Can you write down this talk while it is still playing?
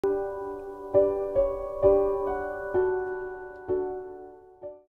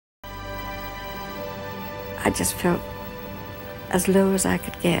just felt as low as I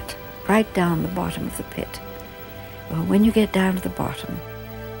could get, right down the bottom of the pit. Well, when you get down to the bottom,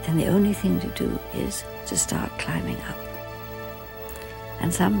 then the only thing to do is to start climbing up.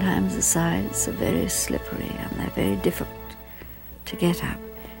 And sometimes the sides are very slippery and they're very difficult to get up,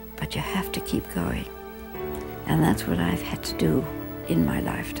 but you have to keep going. And that's what I've had to do in my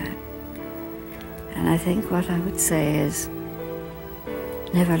lifetime. And I think what I would say is,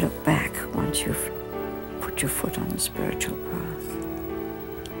 never look back once you've put your foot on the spiritual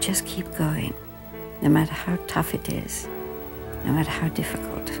path. Just keep going, no matter how tough it is, no matter how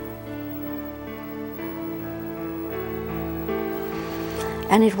difficult.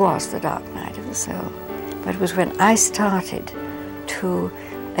 And it was the dark night of the soul. But it was when I started to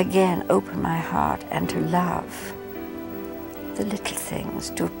again open my heart and to love the little things,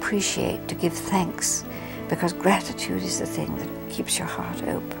 to appreciate, to give thanks, because gratitude is the thing that keeps your heart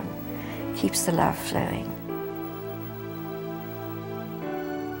open, keeps the love flowing.